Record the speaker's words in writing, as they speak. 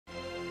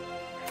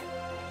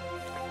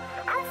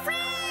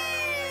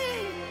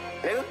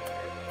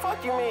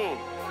Fuck you mean?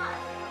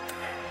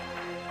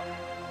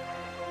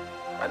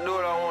 I do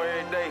what I want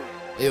every day.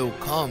 It'll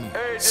come,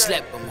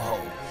 slap them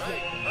hoes.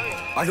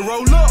 I can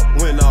roll up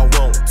when I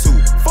want to,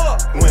 fuck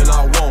when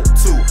I want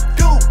to,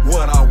 do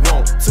what I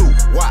want to.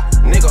 Why,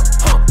 nigga?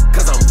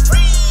 Cause I'm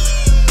free.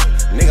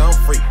 Nigga, I'm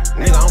free.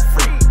 Nigga, I'm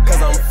free.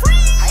 Cause I'm free.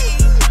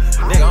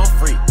 Nigga, I'm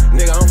free.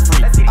 Nigga, I'm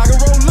free. I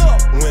can roll up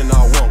when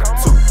I want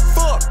to,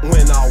 fuck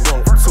when I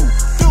want to,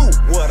 do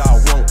what I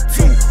want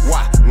to.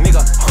 Why,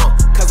 nigga?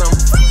 Cause I'm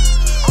free.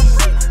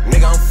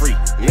 Nigga, I'm free.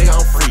 Nigga,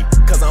 I'm free.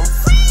 Cause I'm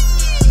free.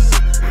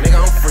 Nigga,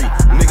 I'm free.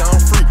 Nigga, I'm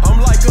free.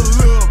 I'm like a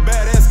little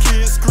badass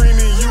kid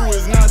screaming, you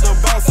is not the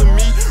boss of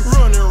me.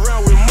 Running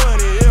around with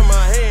money in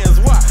my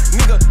hands. Why?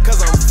 Nigga,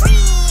 cause I'm free.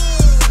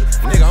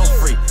 Nigga, I'm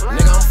free.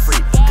 Nigga, I'm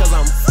free. Cause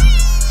I'm free.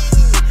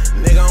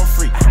 Nigga, I'm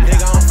free.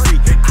 Nigga, I'm free.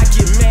 I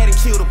get mad and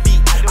kill the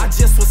beat. I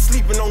just was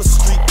sleeping on the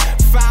street.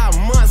 5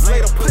 months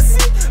later, pussy,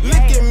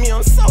 look at me,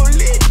 I'm so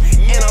lit.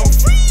 And I'm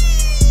free.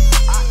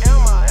 I am.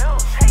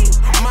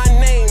 My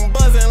name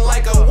buzzing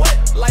like a what?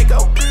 Like a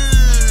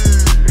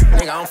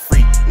nigga, I'm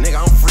free.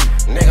 Nigga, I'm free.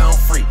 Nigga, I'm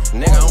free.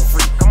 Nigga, I'm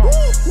free.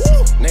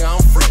 Nigga,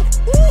 I'm free.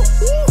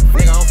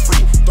 Nigga, I'm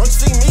free. Don't you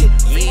see me?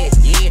 Yeah.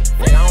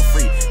 Nigga, I'm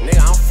free.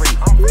 Nigga, I'm free.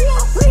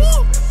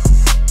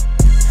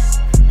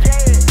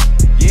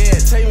 Yeah,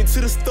 take me to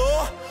the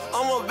store.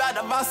 I'm about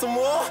to buy some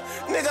more.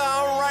 Nigga,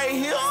 I'm right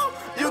here.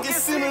 You can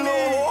see me a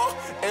little more.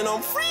 And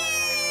I'm free.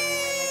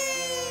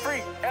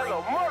 Free.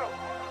 Hello, mother.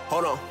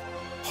 Hold on.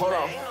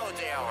 Ain't no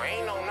jail.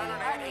 Ain't no none of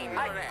that. Ain't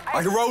none of that.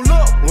 I can roll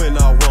up when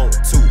I want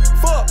to,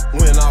 fuck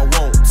when I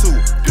want to,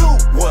 do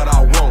what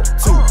I want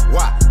to.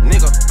 Why,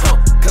 nigga?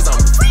 Cause I'm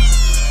free.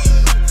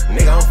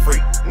 Nigga, I'm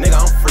free.